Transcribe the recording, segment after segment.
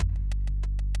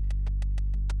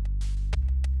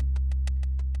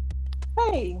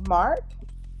Hey, Marc.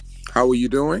 How are you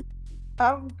doing?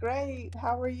 I'm great.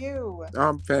 How are you?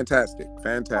 Fantastic, Oh,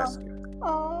 fantastic.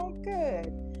 oh,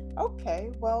 good. Okay,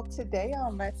 well, today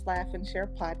on Let's Laugh and Share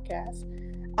podcast,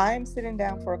 I am sitting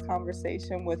down for a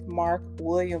conversation with Marc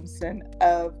Williamson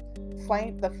of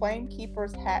the Flame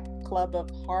Keepers Hat Club of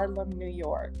Harlem, New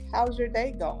York. How's your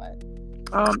day going?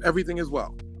 Everything is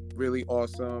well. Really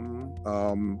awesome.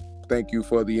 Thank you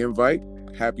for the invite.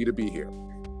 Happy to be here.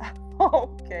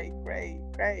 Okay, great,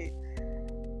 great.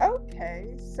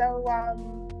 Okay, so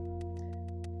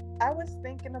I was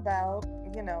thinking about,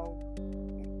 you know,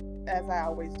 as I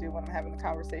always do when I'm having a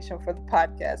conversation for the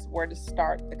podcast, where to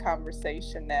start the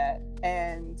conversation at.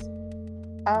 And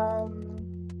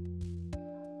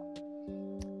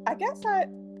I guess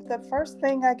the first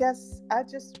thing I just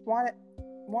want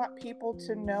people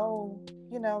to know,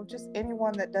 just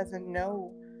anyone that doesn't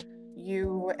know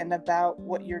you and about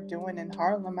what you're doing in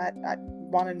Harlem. I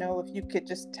want to know if you could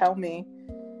just tell me,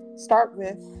 start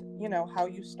with, how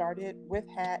you started with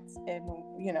hats and,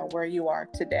 where you are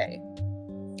today.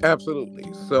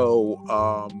 Absolutely. So,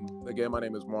 again, my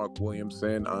name is Marc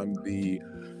Williamson. I'm the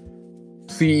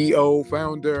CEO,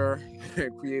 founder,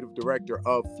 and creative director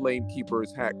of Flame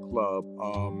Keepers Hat Club.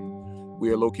 We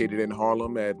are located in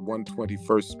Harlem at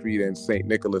 121st Street and St.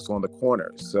 Nicholas on the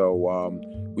corner. So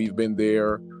we've been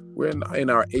there. We're in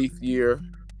our 8th year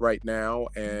right now,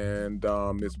 and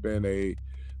it's been a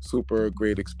super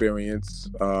great experience.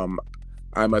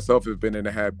 I myself have been in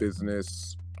the hat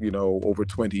business, over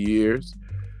 20 years.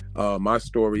 My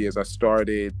story is I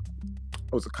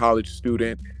was a college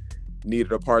student,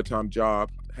 needed a part-time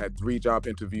job, had 3 job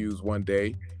interviews one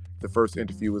day. The first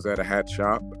interview was at a hat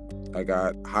shop. I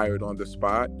got hired on the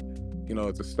spot,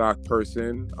 as a stock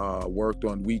person, worked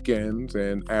on weekends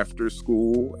and after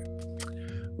school.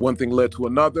 One thing led to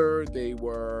another. They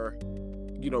were,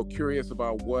 curious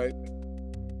about what,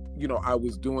 I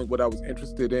was doing, what I was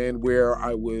interested in, where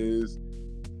I was,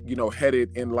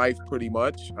 headed in life pretty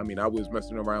much. I mean, I was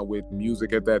messing around with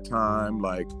music at that time,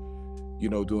 like,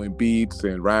 doing beats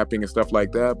and rapping and stuff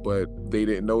like that, but they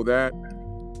didn't know that.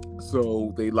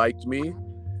 So they liked me,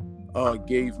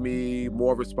 gave me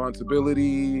more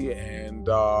responsibility, and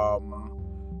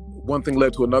one thing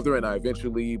led to another, and I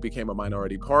eventually became a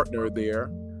minority partner there.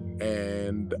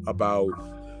 And about,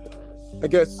 I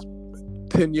guess,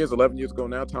 10 years, 11 years ago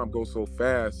now, time goes so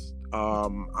fast,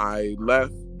 I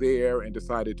left there and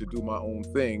decided to do my own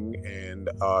thing. And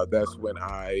that's when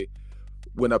I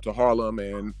went up to Harlem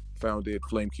and founded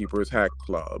Flame Keepers Hat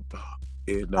Club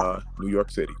in New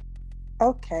York City.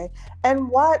 Okay. And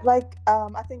what, like,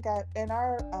 I think in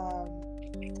our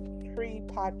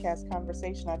pre-podcast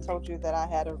conversation, I told you that I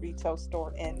had a retail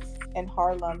store in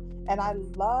Harlem, and I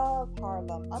love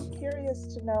Harlem. I'm curious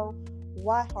to know,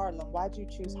 why Harlem? Why'd you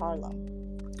choose Harlem?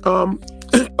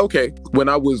 Okay. When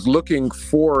I was looking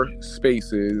for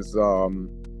spaces,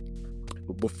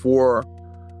 before,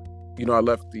 I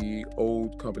left the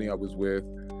old company I was with,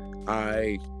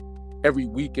 every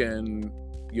weekend,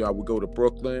 I would go to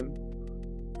Brooklyn,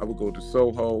 I would go to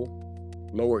Soho,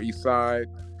 Lower East Side,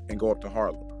 and go up to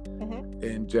Harlem. Mm-hmm.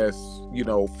 And just,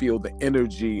 feel the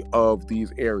energy of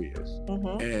these areas.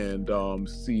 Mm-hmm. And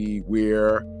see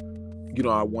where,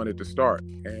 I wanted to start.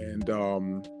 And I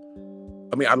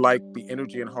mean, I like the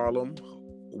energy in Harlem,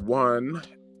 one.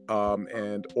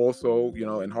 And also,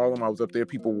 in Harlem, I was up there,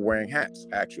 people were wearing hats,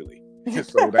 actually.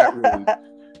 So that was,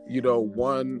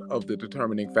 one of the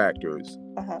determining factors.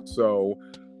 Uh-huh. So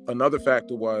another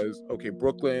factor was, okay,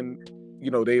 Brooklyn,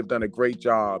 they've done a great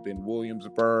job in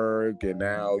Williamsburg, and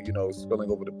now, spilling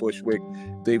over to Bushwick.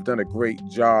 They've done a great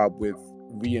job with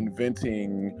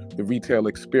reinventing the retail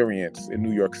experience in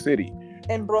New York City.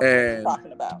 In Brooklyn, And you're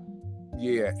talking about.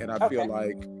 yeah, and I feel Okay.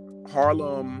 like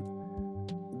Harlem,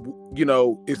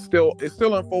 it's still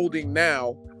unfolding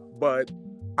now, but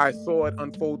I saw it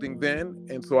unfolding then,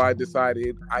 and so I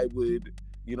decided I would,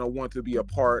 want to be a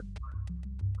part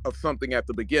of something at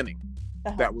the beginning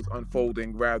Uh-huh. that was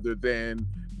unfolding, rather than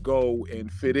go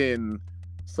and fit in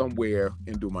somewhere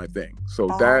and do my thing. So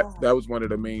that was one of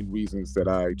the main reasons that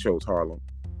I chose Harlem.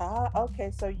 Okay.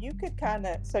 So did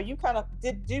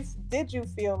you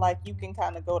feel like you can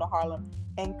kind of go to Harlem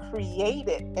and create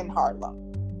it in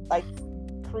Harlem, like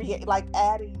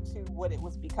adding to what it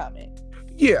was becoming?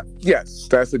 Yeah, yes,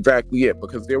 that's exactly it.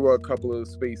 Because there were a couple of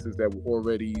spaces that were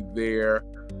already there.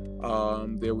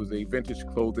 There was a vintage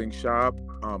clothing shop.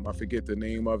 I forget the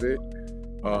name of it.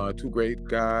 2 great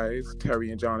guys,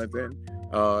 Terry and Jonathan.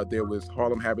 There was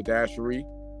Harlem Haberdashery,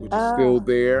 which is still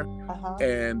there. Uh-huh.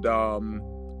 And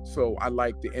so I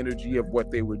liked the energy of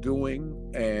what they were doing.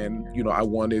 And, I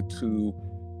wanted to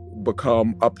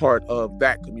become a part of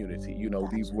that community. Gotcha.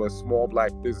 These were small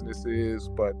Black businesses,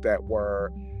 but that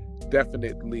were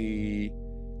definitely,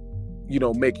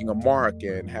 making a mark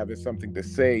and having something to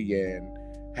say and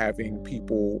having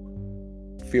people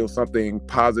feel something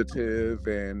positive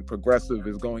and progressive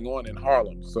is going on in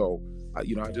Harlem. So, I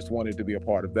just wanted to be a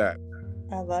part of that.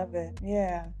 I love it.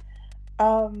 Yeah.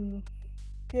 Um,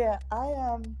 yeah,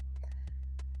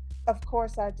 of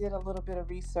course, I did a little bit of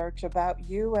research about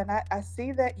you, and I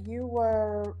see that you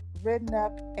were written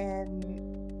up in,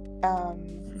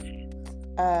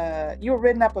 you were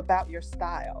written up about your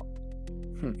style.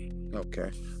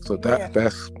 Okay. So Yeah.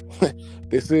 that's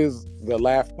this is the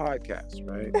Laugh Podcast,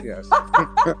 right? Yes.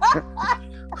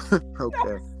 No,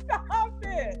 Okay. stop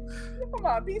it. Come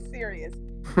on, be serious.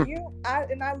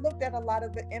 I looked at a lot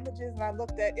of the images, and I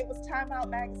looked at, it was Time Out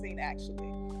magazine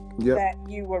actually Yep. that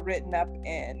you were written up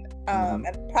in,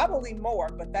 and probably more,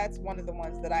 but that's one of the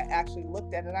ones that I actually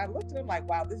looked at, and I looked at him like,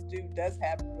 wow, this dude does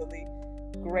have really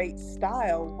great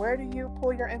style. Where do you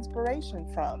pull your inspiration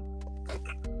from?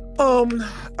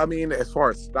 I mean, as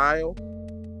far as style,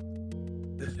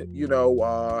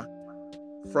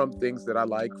 from things that I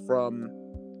like, from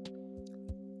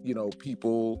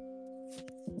people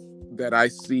that I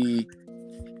see,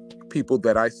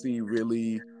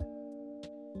 really,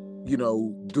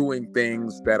 doing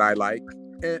things that I like,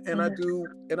 and I do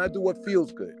what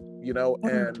feels good,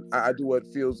 and I do what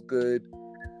feels good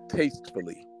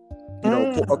tastefully,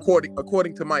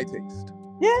 according to my taste.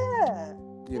 Yeah.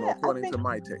 Yeah, according to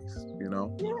my taste.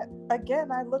 Yeah,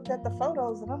 again, I looked at the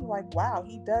photos and I'm like, wow,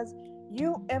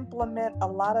 you implement a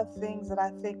lot of things that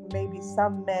I think maybe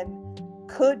some men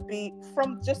could be,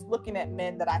 from just looking at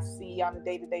men that I see on a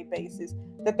day-to-day basis,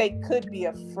 that they could be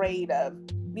afraid of,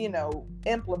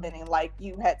 implementing. Like,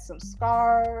 you had some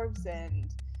scarves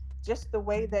and just the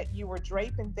way that you were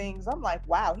draping things. I'm like,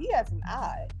 wow, he has an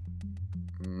eye.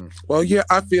 Well, yeah,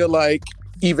 I feel like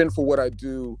even for what I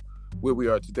do where we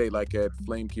are today, like at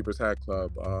Flame Keepers Hat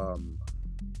Club,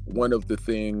 one of the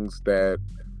things that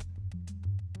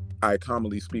I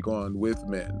commonly speak on with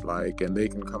men, like, and they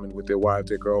can come in with their wives,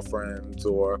 their girlfriends,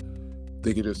 or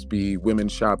they could just be women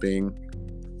shopping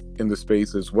in the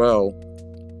space as well.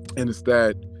 And it's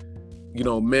that,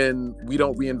 men, we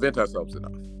don't reinvent ourselves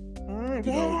enough.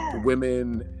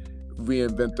 Women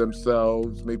reinvent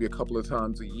themselves maybe a couple of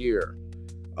times a year.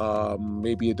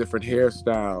 Maybe a different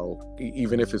hairstyle.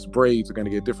 Even if it's braids, we're going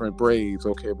to get different braids.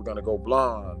 Okay, we're going to go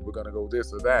blonde. We're going to go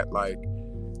this or that. Like,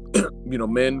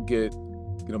 men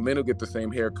will get the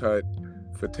same haircut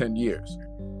for 10 years.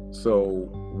 So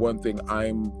one thing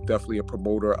I'm definitely a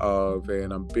promoter of,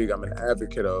 and I'm an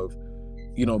advocate of,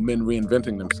 men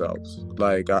reinventing themselves.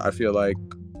 Like, I feel like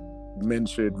men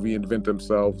should reinvent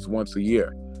themselves once a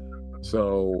year.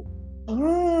 So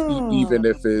even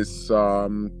if it's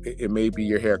it may be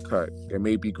your haircut, it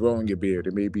may be growing your beard,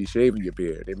 it may be shaving your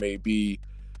beard, it may be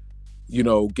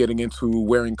getting into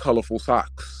wearing colorful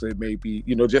socks, it may be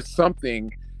just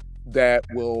something that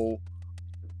will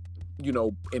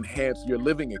enhance your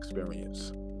living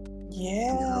experience.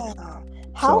 Yeah.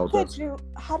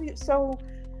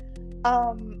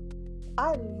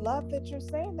 I love that you're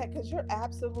saying that, because you're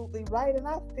absolutely right. And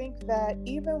I think that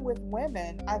even with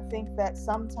women, I think that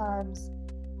sometimes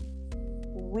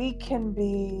we can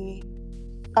be,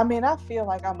 I feel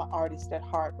like I'm an artist at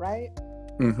heart, right?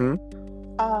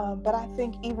 But I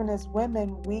think even as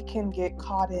women, we can get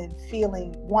caught in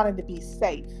wanting to be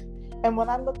safe. And when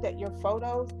I looked at your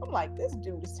photos, I'm like, this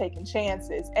dude is taking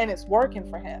chances and it's working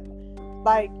for him.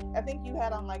 Like, I think you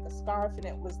had on like a scarf and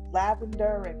it was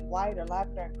lavender and white or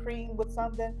lavender and cream with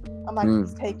something. I'm like,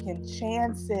 he's taking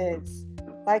chances.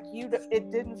 Like,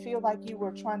 it didn't feel like you were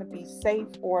trying to be safe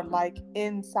or like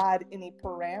inside any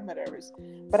parameters.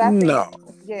 But I think,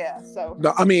 so.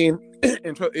 No, I mean,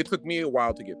 it took me a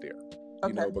while to get there,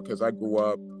 because I grew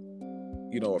up,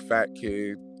 a fat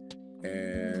kid,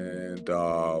 and,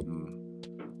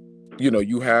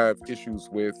 you have issues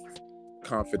with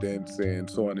confidence and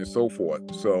so on and so forth.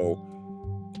 So,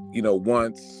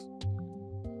 once,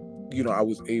 I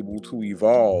was able to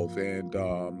evolve and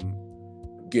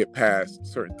get past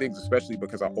certain things, especially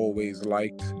because I always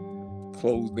liked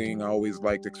clothing, I always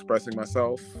liked expressing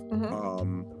myself.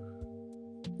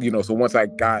 So once I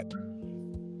got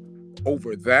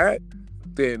over that,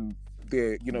 then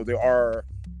there's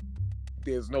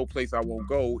no place I won't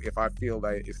go if I feel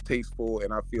that it's tasteful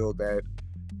and I feel that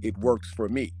it works for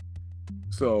me.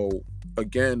 So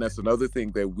again, that's another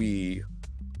thing that we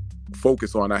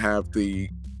focus on.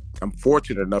 I'm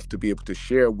fortunate enough to be able to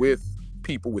share with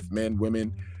people, with men,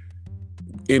 women,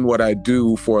 in what I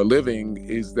do for a living,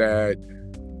 is that,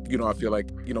 I feel like,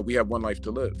 we have one life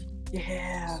to live.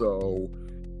 Yeah. So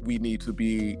we need to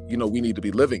be, we need to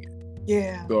be living it.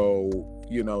 Yeah. So,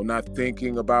 not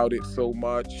thinking about it so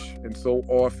much and so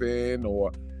often,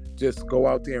 or just go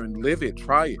out there and live it,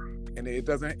 try it.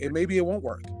 And maybe it won't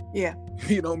work. Yeah.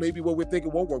 Maybe what we're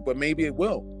thinking won't work, but maybe it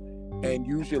will. And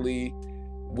usually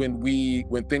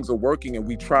when things are working and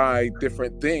we try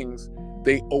different things,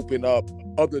 they open up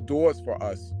other doors for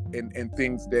us and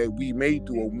things that we may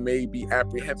do or may be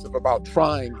apprehensive about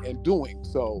trying and doing.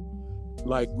 So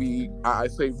like I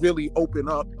say, really open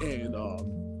up and,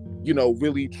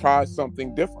 really try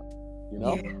something different,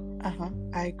 Yeah.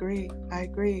 I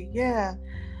agree. Yeah.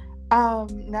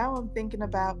 Now I'm thinking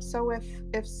about, so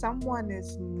if someone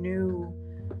is new,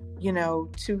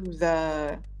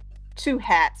 to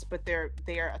hats, but they're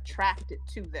attracted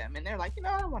to them, and they're like,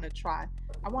 I want to try.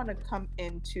 I want to come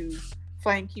into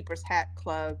Flame Keepers Hat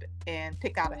Club and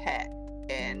pick out a hat.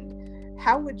 And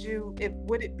how would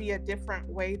it be a different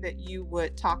way that you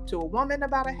would talk to a woman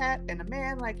about a hat and a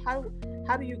man? Like how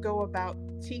do you go about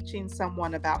teaching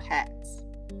someone about hats?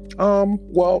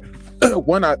 Well,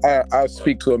 one, I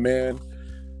speak to a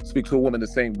woman the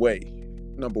same way,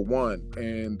 number one.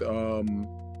 And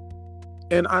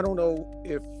I don't know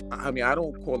I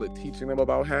don't call it teaching them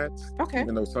about hats, okay,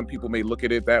 even though some people may look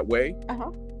at it that way.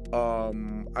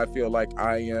 I feel like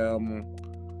I am,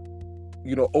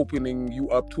 opening you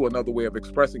up to another way of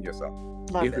expressing yourself.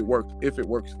 If it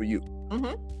works for you.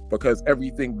 Because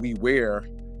everything we wear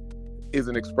is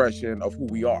an expression of who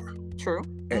we are. True.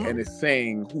 And it's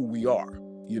saying who we are,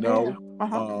 Yeah.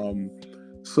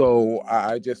 So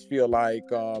I just feel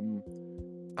like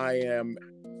I am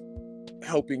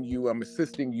helping you, I'm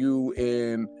assisting you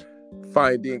in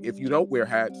finding, if you don't wear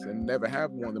hats and never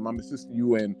have worn them, I'm assisting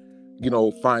you in,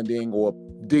 finding or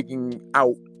digging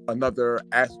out another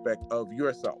aspect of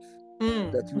yourself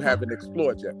that you haven't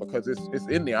explored yet, because it's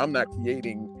in there. I'm not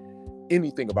creating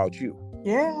anything about you.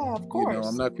 Yeah, of course.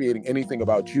 I'm not creating anything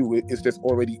about you. It's just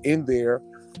already in there.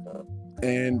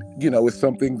 And, it's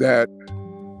something that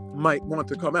might want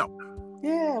to come out.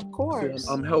 Yeah, of course.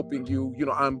 So I'm helping you.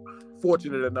 I'm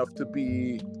fortunate enough to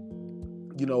be,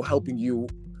 helping you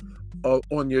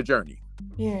on your journey.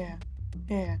 Yeah.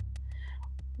 Yeah.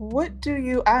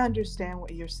 I understand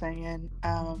what you're saying.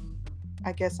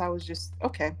 I guess I was just,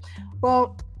 okay.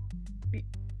 Well,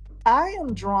 I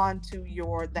am drawn to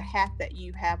the hat that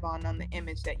you have on the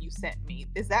image that you sent me.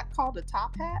 Is that called a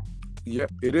top hat?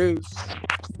 Yep, it is.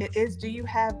 It is.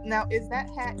 Now, is that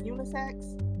hat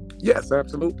unisex? Yes,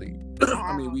 absolutely. Wow.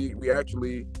 I mean, we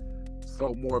actually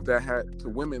sell more of that hat to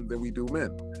women than we do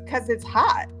men. Because it's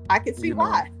hot. I can see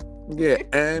why. Yeah,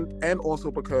 and also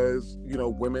because,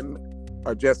 women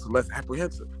are just less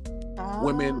apprehensive.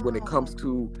 Women, when it comes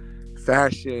to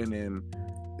fashion and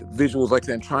visuals like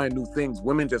that and trying new things,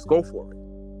 women just go for it.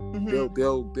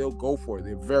 They'll go for it.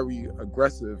 They're very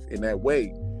aggressive in that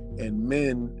way. And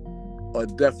men are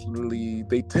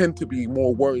they tend to be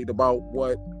more worried about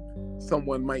what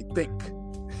someone might think,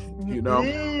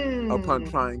 upon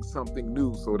trying something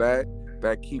new. So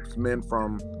that keeps men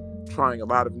from trying a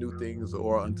lot of new things,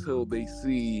 or until they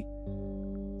see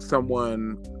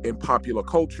someone in popular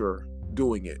culture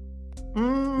doing it.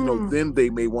 Then they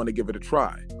may want to give it a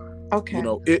try. Okay.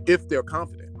 If they're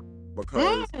confident.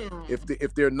 Because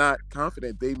if they're not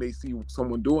confident, they may see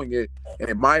someone doing it and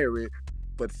admire it,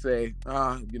 but say,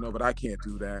 but I can't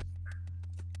do that.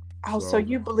 Oh, so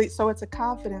you believe, so it's a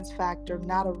confidence factor,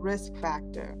 not a risk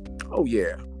factor. Oh,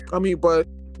 yeah. I mean, but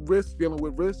dealing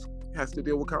with risk has to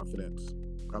deal with confidence.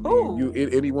 I mean,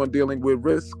 anyone dealing with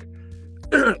risk,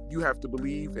 you have to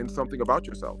believe in something about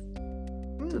yourself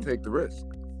to take the risk.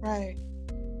 Right.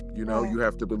 You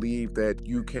have to believe that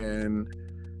you can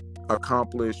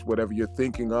accomplish whatever you're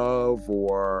thinking of,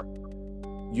 or,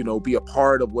 be a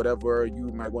part of whatever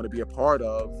you might want to be a part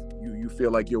of. You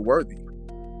feel like you're worthy.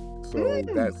 So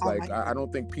that's I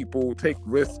don't think people take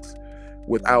risks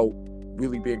without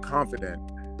really being confident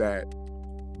that,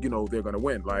 they're going to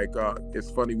win. Like, it's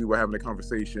funny, we were having a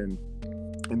conversation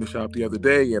in the shop the other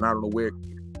day, and I don't know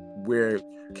where it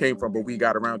came from, but we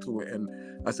got around to it. And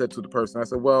I said to the person, I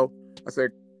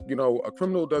said, a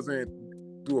criminal doesn't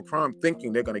do a crime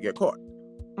thinking they're going to get caught.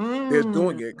 They're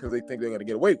doing it because they think they're going to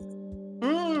get away with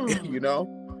it.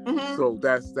 So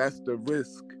that's the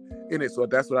risk in it. So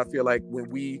that's what I feel like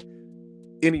when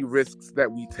any risks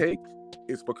that we take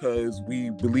is because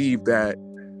we believe that,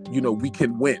 we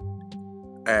can win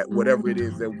at whatever it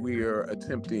is that we're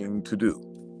attempting to do.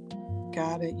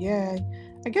 Got it. Yeah.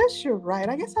 I guess you're right.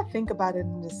 I guess I think about it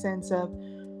in the sense of,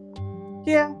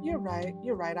 yeah, you're right.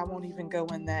 I won't even go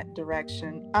in that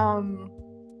direction.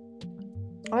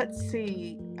 Let's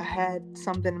see. I had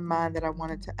something in mind that I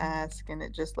wanted to ask, and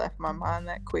it just left my mind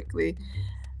that quickly.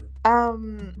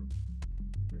 Um,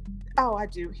 oh, I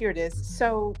do. Here it is.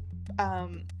 So,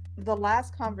 um, the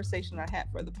last conversation I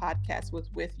had for the podcast was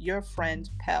with your friend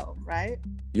Pell, right?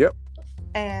 Yep.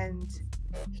 And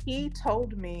he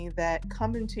told me that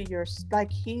coming to your,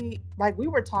 like we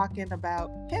were talking about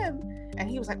him, and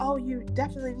he was like, oh, you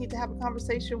definitely need to have a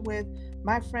conversation with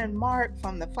my friend Marc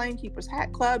from the Flamekeepers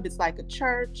Hat Club. It's like a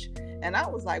church. And I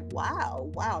was like,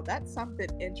 wow, that's something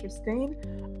interesting.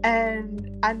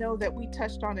 And I know that we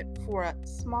touched on it for a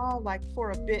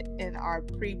bit in our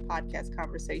pre-podcast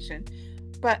conversation,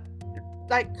 but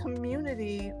like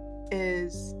community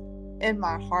is in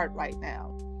my heart right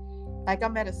now. Like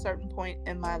I'm at a certain point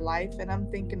in my life and I'm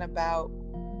thinking about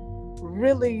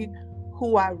really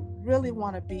who I really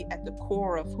want to be at the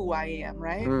core of who I am,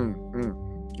 right?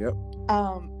 Yep.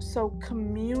 So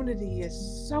community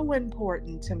is so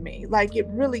important to me. Like it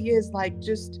really is, like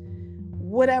just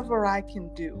whatever I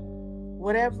can do,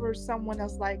 whatever someone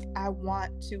else, like I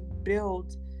want to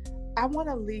build, I want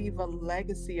to leave a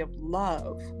legacy of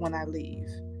love when I leave.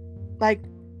 Like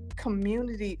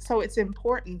community, so it's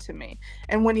important to me.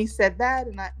 And when he said that,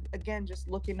 and I again just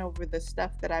looking over the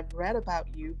stuff that I've read about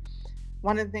you,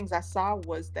 one of the things I saw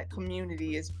was that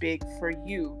community is big for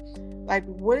you. Like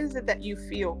what is it that you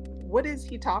feel, what is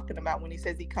he talking about when he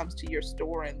says he comes to your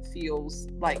store and feels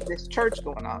like this church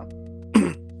going on?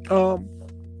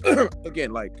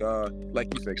 Again, like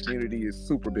you said, community is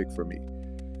super big for me.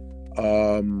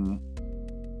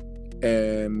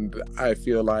 And I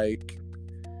feel like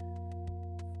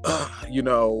you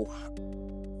know,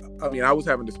 I mean, I was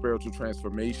having the spiritual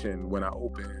transformation when I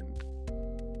opened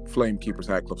Flamekeepers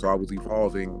Hat Club, so I was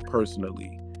evolving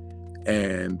personally,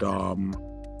 and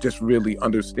just really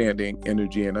understanding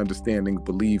energy and understanding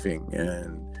believing,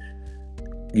 and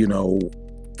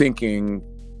thinking,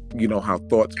 how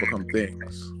thoughts become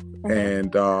things.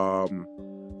 And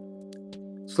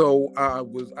so I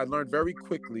learned very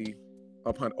quickly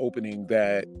upon opening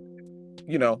that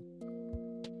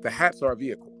the hats are a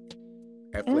vehicle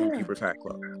at Flamekeepers Hat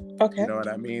Club. Okay. You know what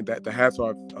I mean? That the hats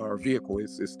are a vehicle.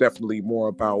 It's definitely more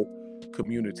about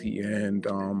community and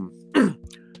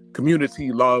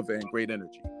community, love, and great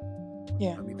energy.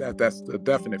 Yeah. I mean that's the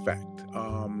definite fact.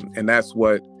 And that's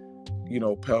what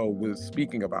Pell was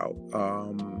speaking about.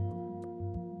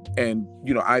 And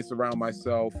I surround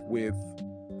myself with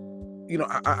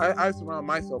I surround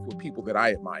myself with people that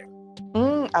I admire.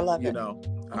 I love it.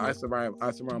 I surround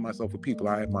myself with people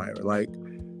I admire. Like,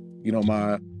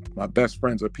 my best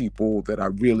friends are people that I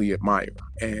really admire.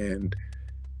 And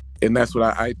that's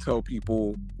what I tell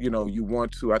people, I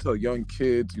tell young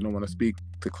kids, when I speak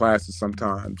to classes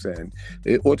sometimes,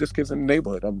 or just kids in the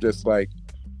neighborhood, I'm just like,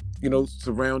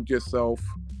 surround yourself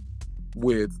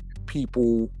with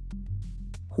people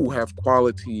who have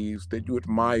qualities that you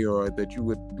admire, that you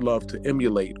would love to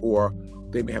emulate, or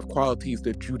they may have qualities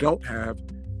that you don't have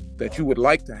that you would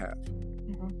like to have.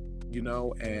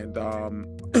 And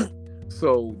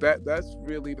so that's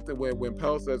really the thing. When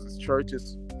Pell says it's church,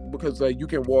 it's because you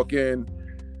can walk in,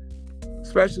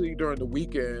 especially during the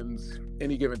weekends,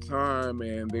 any given time,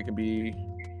 and there can be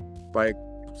like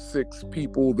 6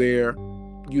 people there.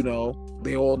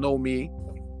 They all know me.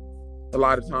 A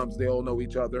lot of times they all know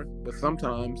each other, but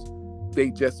sometimes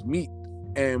they just meet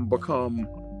and become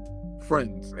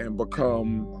friends and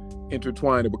become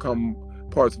intertwined and become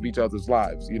parts of each other's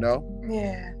lives.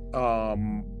 Yeah.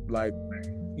 Like,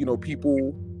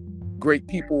 great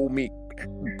people meet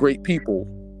great people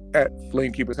at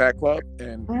Flamekeepers Hat Club,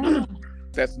 and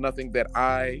that's nothing that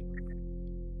I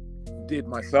did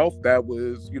myself. That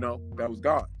was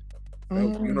God. That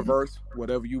was the universe,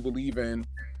 whatever you believe in,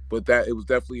 but that it was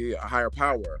definitely a higher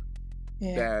power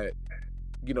that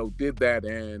did that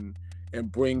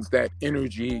and brings that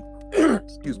energy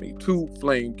excuse me, to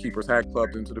Flamekeepers Hat Club,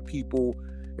 and to the people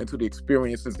and to the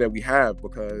experiences that we have,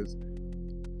 because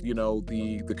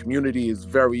the community is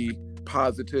very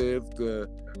positive, the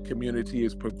community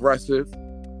is progressive,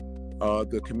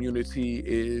 the community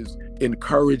is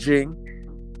encouraging,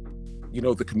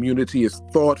 the community is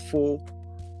thoughtful,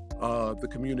 the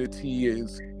community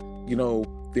is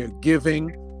they're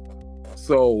giving.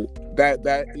 So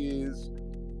that is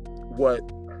what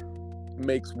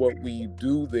makes what we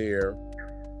do there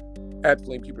at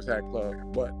Flamekeepers Hat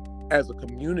Club. But as a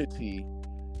community,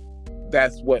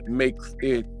 that's what makes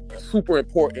it super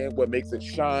important, what makes it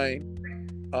shine.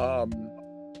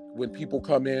 When people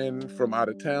come in from out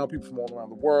of town, people from all around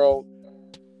the world,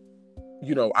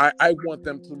 I want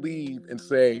them to leave and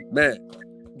say, man,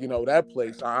 that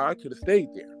place, I could have stayed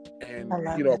there. And, I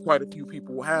love it. quite a few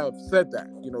people have said that.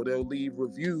 They'll leave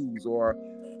reviews, or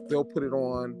they'll put it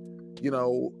on,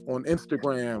 on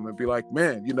Instagram and be like,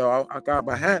 man, I got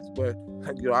my hats, but,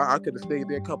 I could have stayed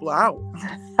there a couple of hours,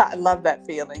 I love that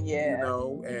feeling. Yeah.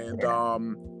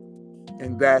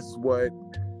 and that's what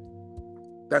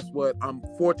I'm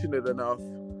fortunate enough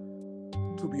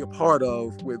to be a part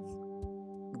of, with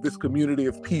this community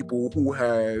of people who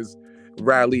has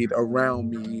rallied around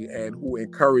me and who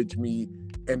encourage me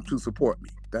and to support me.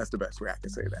 That's the best way I can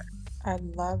say that. I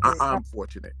love it. I'm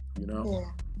fortunate, Yeah.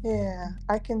 Yeah.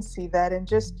 I can see that. And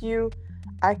just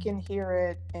I can hear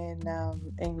it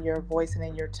in your voice and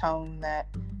in your tone that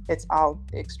it's all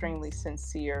extremely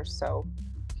sincere. So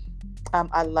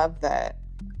I love that.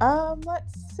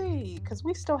 Let's see, because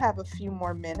we still have a few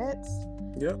more minutes.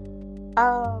 Yep.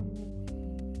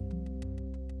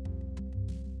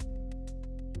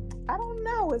 I don't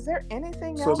know. Is there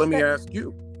anything else? So let me ask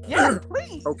you. Yeah,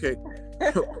 please. Okay.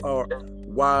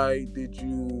 Why did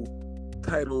you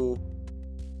title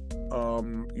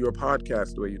your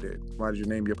podcast the way you did? Why did you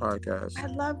name your podcast? I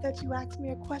love that you asked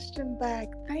me a question back.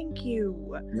 Thank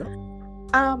you.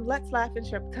 Yeah. Let's laugh and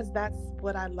share, because that's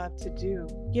what I love to do.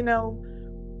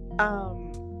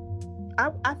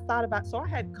 I thought about, so I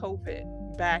had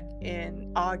COVID back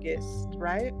in August,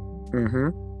 right?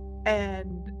 Mm-hmm.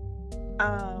 And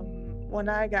when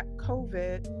I got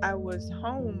COVID, I was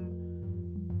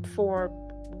home for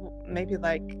maybe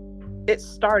it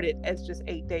started as just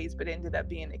 8 days, but ended up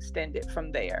being extended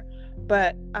from there.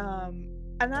 But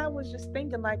and I was just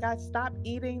thinking, I stopped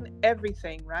eating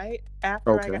everything, right?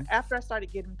 After I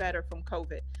started getting better from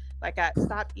COVID. I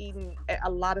stopped eating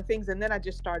a lot of things, and then I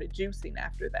just started juicing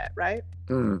after that, right?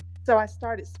 Mm. So I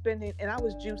started spending, and I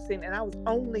was juicing, and I was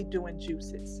only doing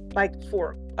juices.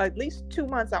 For at least 2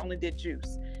 months, I only did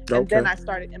juice. And then I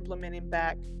started implementing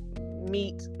back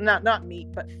meat, not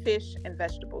meat, but fish and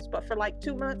vegetables. But for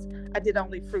 2 months, I did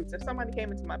only fruits. If somebody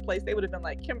came into my place, they would have been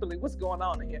like, Kimberly, what's going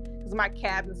on in here? Because my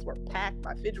cabinets were packed,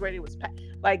 my refrigerator was packed.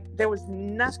 There was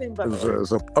nothing but it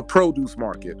was a produce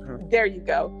market. Huh? There you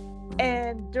go.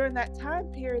 And during that time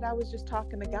period, I was just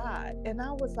talking to God, and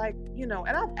I was like, and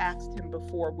I've asked him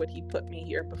before, would he put me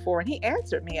here before? And he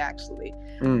answered me, actually.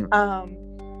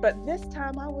 But this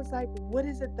time I was like, what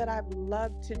is it that I've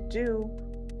loved to do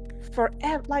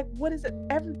forever? What is it?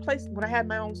 Every place, when I had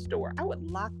my own store, I would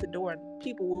lock the door and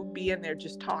people would be in there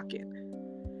just talking.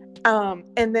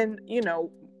 And then,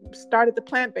 started the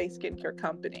plant-based skincare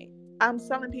company. I'm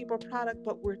selling people a product,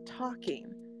 but we're talking.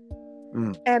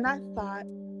 And I thought,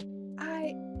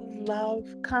 I love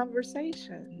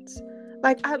conversations.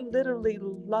 I literally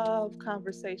love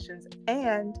conversations,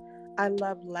 and I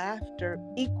love laughter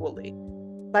equally.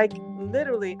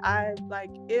 Literally,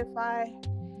 if I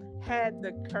had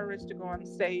the courage to go on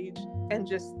stage and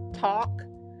just talk,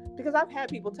 because I've had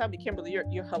people tell me, Kimberly,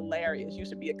 you're hilarious, you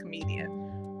should be a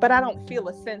comedian, but I don't feel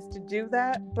a sense to do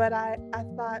that. But I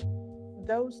thought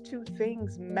those two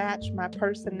things match my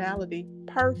personality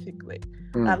perfectly.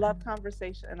 I love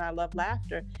conversation and I love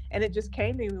laughter. And it just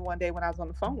came to me one day when I was on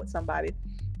the phone with somebody,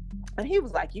 and he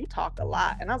was like, you talk a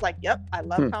lot. And I was like, yep, I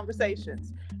love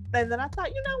conversations. And then I thought,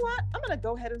 you know what? I'm going to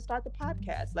go ahead and start the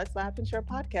podcast. Let's Laugh and Share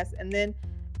podcast. And then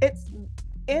it's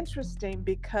interesting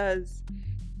because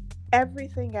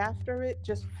everything after it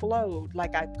just flowed.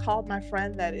 I called my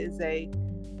friend that is a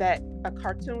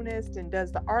cartoonist and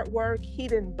does the artwork. He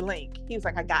didn't blink. He was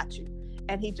like, I got you.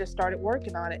 And he just started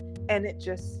working on it, and it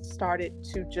just started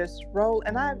to just roll.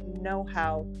 And I know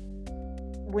how,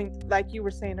 when, like you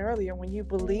were saying earlier, when you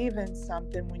believe in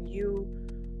something, when you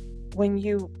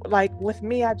with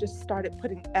me, I just started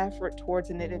putting effort towards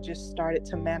it, and it just started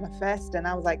to manifest. And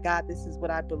I was like, God, this is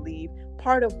what I believe.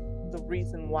 Part of the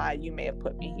reason why you may have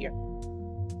put me here.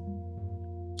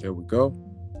 There we go.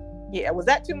 Yeah, was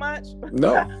that too much?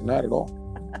 No, not at all.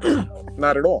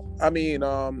 Not at all. I mean,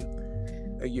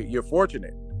 you're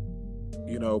fortunate,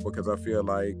 because I feel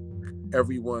like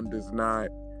everyone does not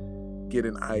get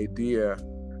an idea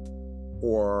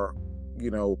or,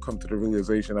 come to the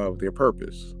realization of their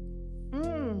purpose.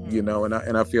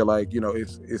 And I feel like,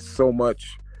 it's so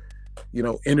much,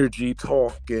 energy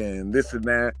talk and this and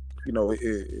that,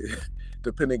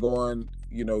 depending on,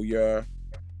 your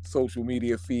social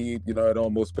media feed, it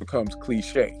almost becomes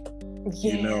cliche.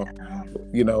 Yeah.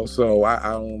 So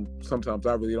I don't, sometimes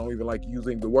I really don't even like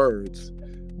using the words,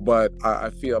 but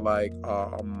I feel like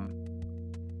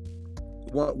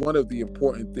one of the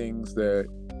important things that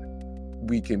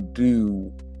we can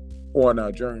do on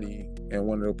our journey, and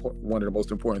one of the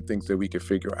most important things that we can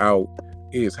figure out,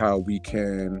 is how we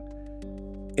can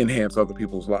enhance other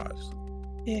people's lives.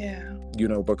 Yeah.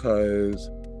 Because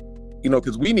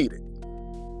we need it.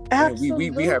 And we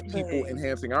have people Absolutely.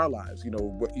 enhancing our lives,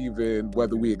 even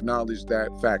whether we acknowledge that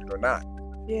fact or not.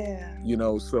 Yeah.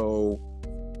 So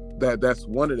that's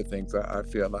one of the things I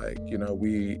feel like,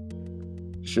 we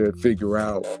should figure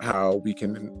out how we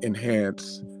can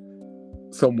enhance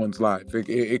someone's life.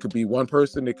 It could be one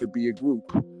person, it could be a group.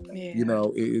 Yeah.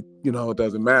 It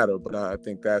doesn't matter. But I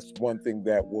think that's one thing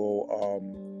that will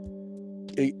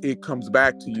it comes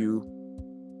back to you,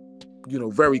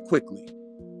 very quickly.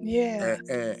 Yeah.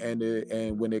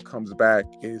 And when it comes back,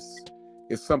 it's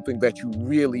something that you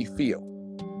really feel.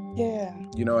 Yeah.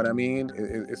 You know what I mean?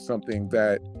 It's something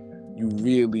that you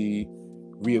really,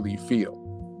 really feel.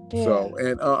 Yeah. So,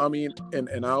 and I mean,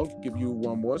 and I'll give you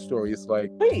one more story. It's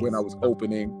like Please. when I was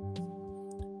opening,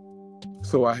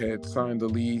 so I had signed the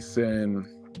lease and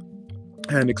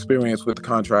had experience with the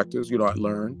contractors. I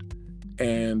learned,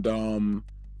 and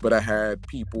but I had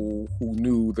people who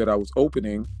knew that I was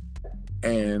opening,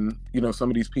 and some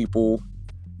of these people,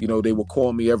 they would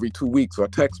call me every 2 weeks or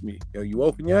text me, you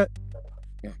open yet?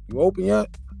 Yeah, you open yet?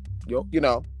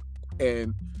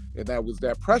 And that was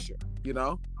that pressure, and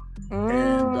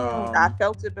I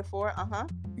felt it before.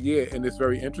 yeah, and it's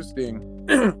very interesting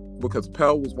because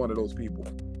Pell was one of those people.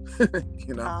 But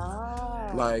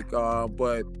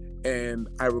and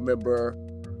I remember,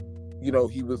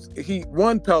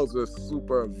 Pell's a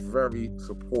very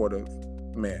supportive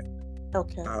man.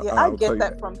 Okay. I get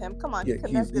that from him. Come on, he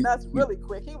connected us really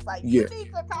quick. He was like, "You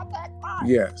need to contact Marc."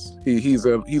 Yes, he's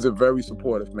a very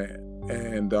supportive man,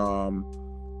 and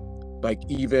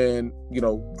even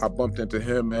I bumped into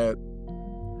him at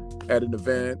an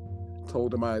event,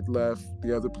 told him I had left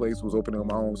the other place, was opening on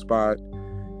my own spot,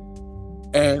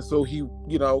 and so he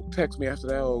texted me after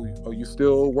that. Oh, are you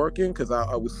still working? Because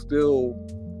I was still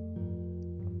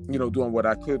doing what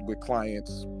I could with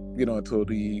clients, until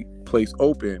the place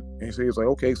opened. And so he was like,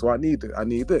 okay, so I need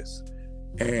this.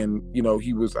 And, I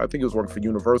think he was working for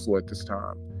Universal at this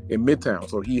time in Midtown.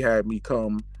 So he had me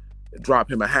come drop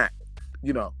him a hat,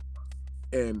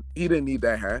 and he didn't need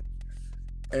that hat.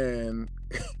 And,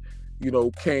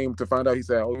 came to find out, he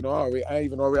said, oh,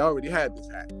 I already had this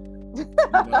hat.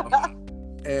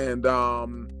 And,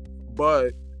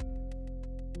 but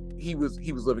he was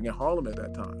living in Harlem at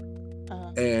that time.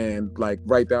 And like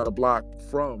right down the block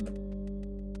from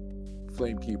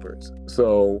Flame Keepers.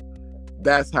 So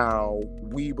that's how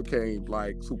we became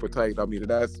like super tight. I mean,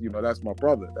 that's my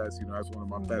brother. That's one of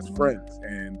my best friends.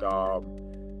 And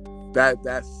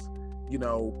that's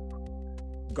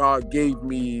God gave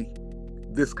me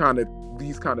these kind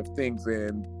of things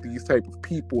and these type of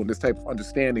people and this type of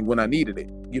understanding when I needed it,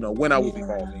 when I was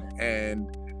evolving. And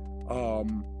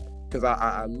because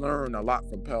I learn a lot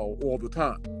from Pell all the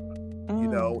time.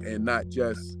 And not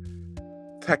just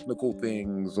technical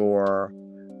things or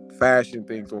fashion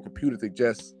things or computer things,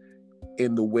 just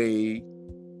in the way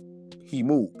he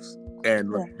moves.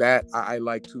 And that I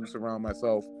like to surround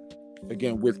myself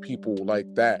again with people like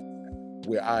that,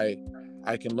 where I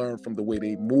can learn from the way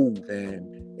they move,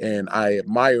 and I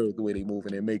admire the way they move,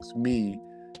 and it makes me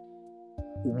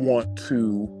want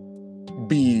to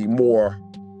be more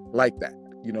like that,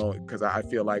 because I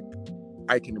feel like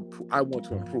I want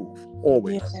to improve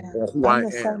always on who I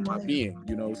am, my being,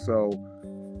 so,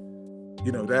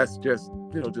 that's just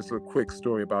a quick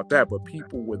story about that. But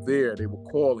people were there, they were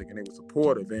calling and they were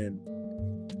supportive. And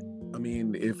I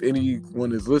mean, if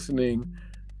anyone is listening,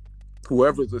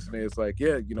 whoever's listening, it's like,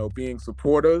 being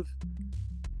supportive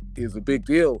is a big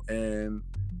deal. And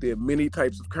there are many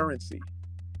types of currency,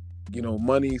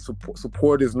 money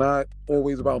support is not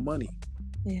always about money.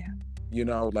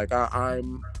 Like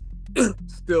I'm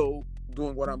still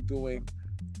doing what I'm doing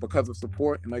because of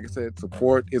support. And like I said,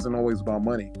 support isn't always about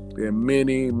money. There are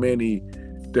many, many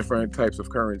different types of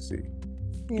currency,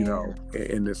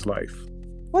 in this life.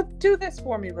 Well, do this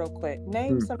for me real quick.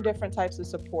 Name some different types of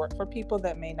support for people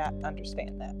that may not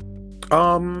understand that.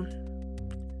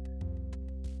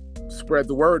 Spread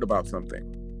the word about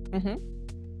something.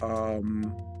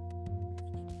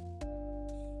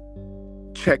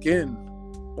 Check in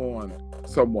on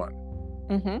someone.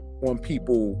 On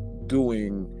people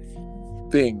doing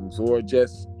things or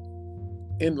just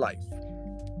in life.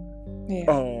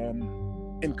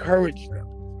 Encourage them.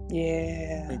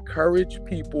 Encourage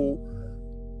people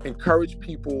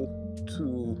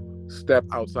to step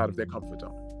outside of their comfort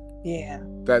zone.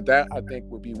 That I think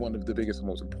would be one of the biggest and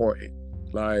most important.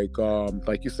 Like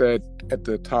you said at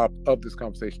the top of this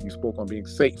conversation, you spoke on being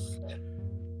safe.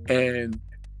 And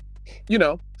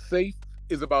safe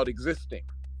is about existing.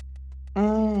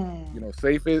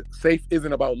 Safe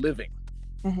isn't about living.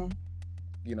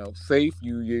 Safe,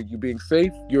 you being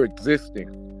safe, you're existing.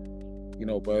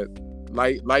 But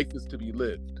life is to be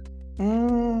lived.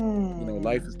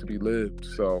 Life is to be lived.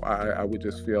 So I would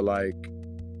just feel like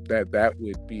that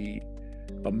would be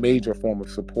a major form of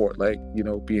support, like,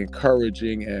 be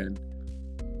encouraging and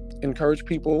encourage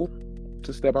people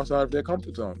to step outside of their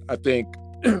comfort zone. I think,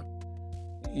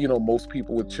 most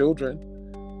people with children,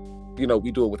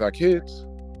 we do it with our kids.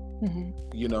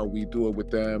 We do it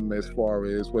with them as far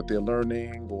as what they're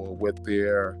learning or what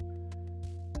their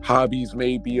hobbies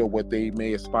may be or what they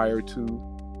may aspire to.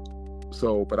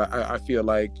 So, but I feel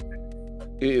like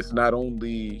it's not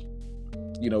only,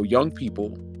 young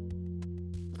people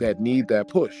that need that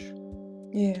push.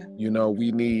 Yeah.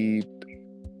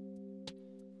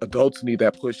 Adults need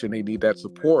that push and they need that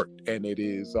support. And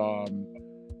it's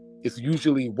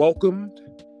usually welcomed,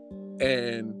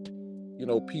 and,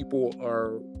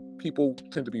 people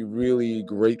tend to be really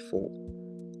grateful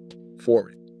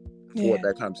for it, for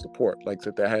that kind of support. Like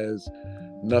that has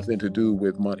nothing to do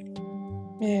with money.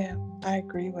 Yeah, I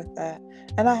agree with that.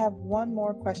 And I have one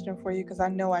more question for you, because I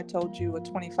know I told you a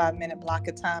 25-minute block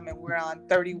of time and we're on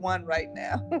 31 right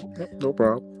now. No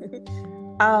problem.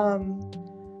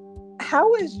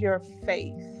 How is your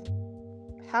faith?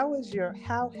 How has your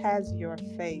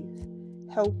faith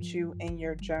helped you in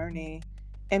your journey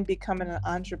in becoming an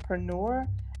entrepreneur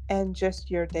and just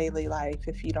your daily life,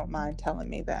 if you don't mind telling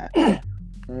me that?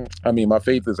 I mean, my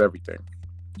faith is everything.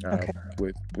 Okay.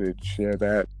 Would share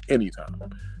that anytime.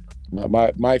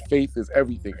 My faith is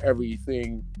everything.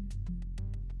 Everything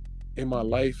in my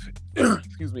life,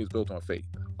 excuse me, is built on faith.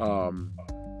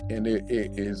 And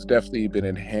it has definitely been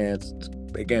enhanced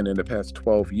again in the past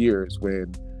 12 years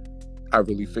when I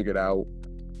really figured out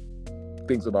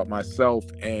things about myself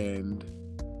and,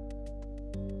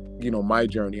 my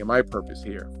journey and my purpose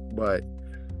here. But,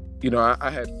 I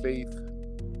had faith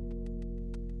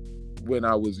when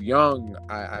I was young.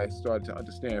 I started to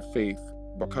understand faith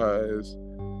because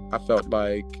I felt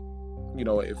like,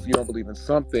 if you don't believe in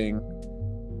something,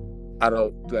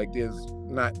 there's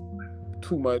not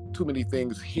too many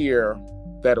things here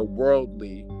that are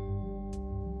worldly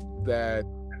that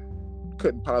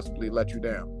couldn't possibly let you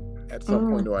down at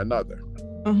some point or another.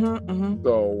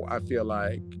 So I feel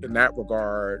like in that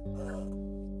regard,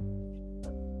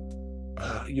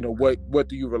 what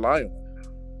do you rely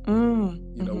on?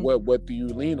 What do you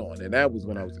lean on? And that was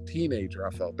when I was a teenager. I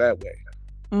felt that way,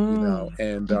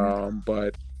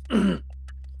 but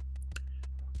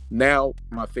now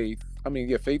my faith,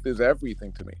 faith is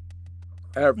everything to me.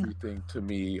 Everything to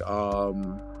me.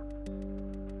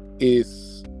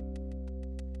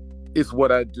 It's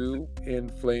what I do in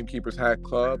Flame Keepers Hat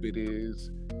Club. It is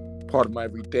part of my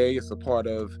everyday. It's a part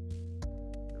of,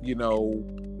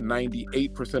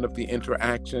 98% of the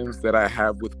interactions that I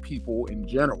have with people in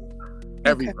general.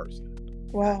 Every person.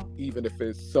 Wow. Even if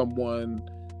it's someone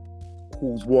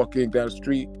who's walking down the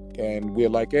street and we're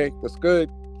like, hey, what's good?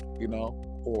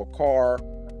 Or a car,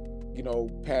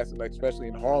 passing, like especially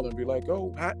in Harlem, be like,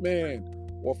 oh, Hat Man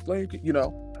or Flame,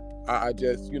 I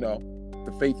just,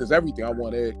 the faith is everything. I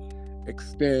want to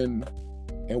extend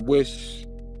and wish,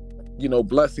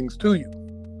 blessings to you.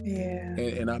 Yeah.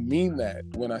 And I mean that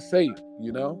when I say it,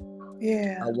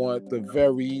 Yeah. I want the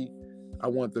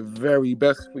very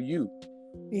best for you.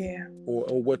 Yeah.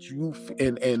 Or what you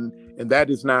and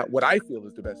that is not what I feel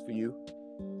is the best for you.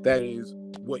 That is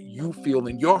what you feel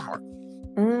in your heart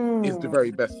is the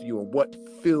very best for you, and what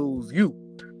fills you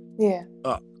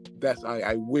up. That's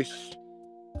I wish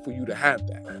for you to have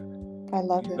that. I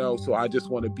love it. So I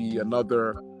just want to be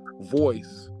another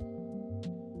voice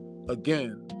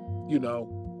again,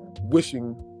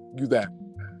 wishing you that,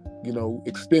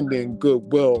 extending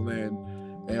goodwill and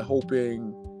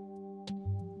hoping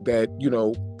that,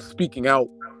 speaking out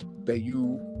that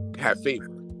you have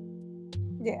favor.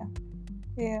 Yeah.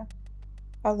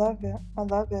 I love it.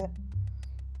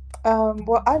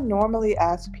 Well, I normally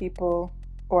ask people,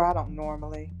 or I don't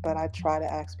normally, but I try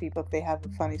to ask people if they have a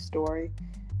funny story.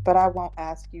 But I won't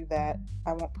ask you that.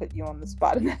 I won't put you on the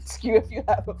spot and ask you if you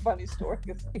have a funny story.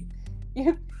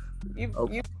 You,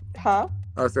 huh?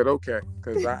 I said okay,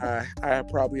 because I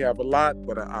probably have a lot,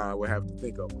 but I would have to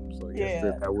think of them. So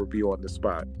yes, that would be on the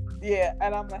spot. Yeah,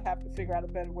 and I'm gonna have to figure out a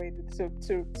better way to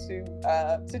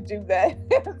do that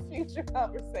in future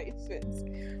conversations.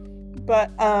 But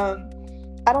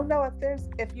I don't know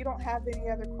if you don't have any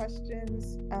other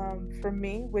questions for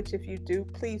me, which if you do,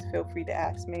 please feel free to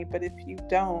ask me. But if you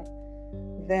don't,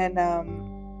 then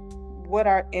what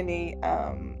are any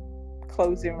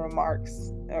closing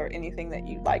remarks or anything that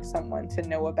you'd like someone to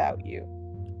know about you?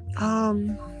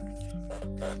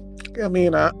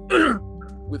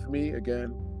 With me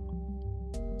again,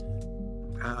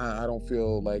 I don't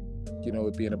feel like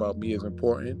it being about me is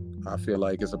important. I feel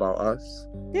like it's about us,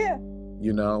 Yeah.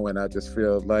 and I just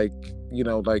feel like,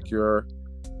 like your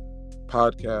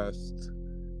podcast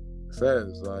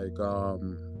says, like,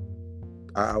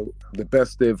 the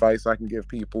best advice I can give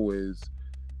people is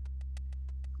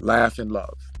laugh and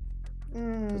love.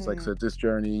 Because, like I Mm. said, this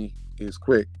journey is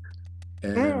quick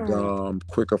and Mm.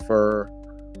 quicker for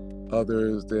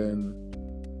others than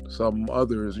some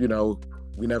others.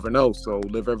 We never know. So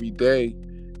live every day,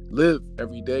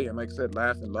 and like I said,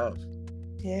 laugh and love.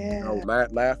 Yeah.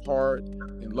 Laugh hard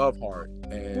and love hard.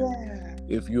 And Yeah.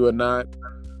 if you are not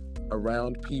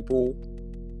around people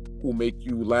who make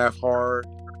you laugh hard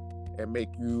and make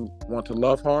you want to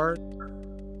love hard,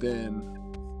 then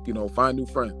find new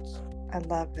friends. I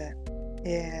love it.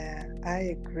 Yeah, I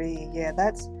agree. Yeah,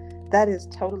 that is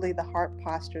totally the heart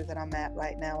posture that I'm at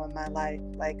right now in my life.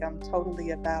 Like I'm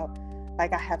totally about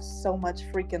like I have so much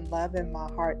freaking love in my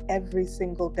heart every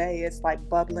single day. It's like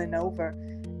bubbling over.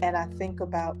 And I think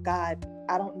about God,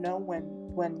 I don't know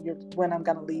when I'm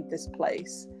gonna leave this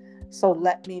place. So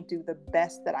let me do the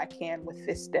best that I can with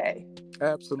this day.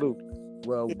 Absolutely.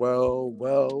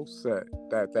 Well said.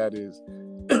 That is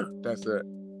that's a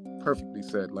perfectly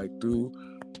said. Like do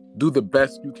the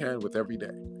best you can with every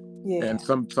day. Yeah. And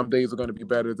some days are going to be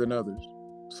better than others.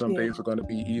 Some Yeah. days are going to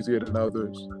be easier than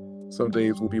others. Some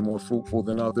days will be more fruitful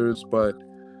than others. But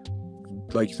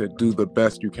like you said, do the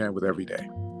best you can with every day.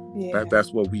 Yeah.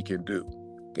 That's what we can do.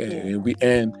 Yeah.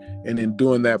 And in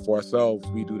doing that for ourselves,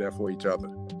 we do that for each other.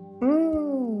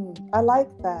 I like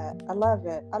that. I love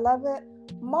it. I love it.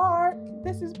 Mark,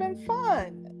 this has been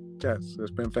fun. Yes,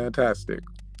 it's been fantastic,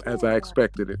 as I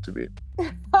expected it to be.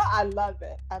 I love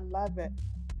it. I love it.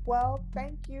 Well,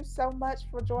 thank you so much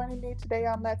for joining me today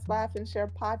on Let's Laugh and Share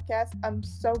podcast. I'm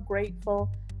so grateful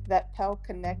that Pell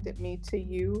connected me to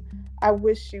you. I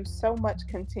wish you so much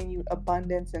continued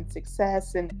abundance and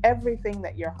success in everything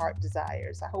that your heart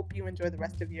desires. I hope you enjoy the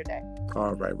rest of your day.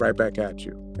 All right back at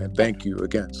you. And thank you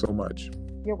again so much.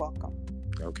 You're welcome.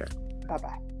 Okay.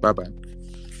 Bye-bye.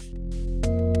 Bye-bye.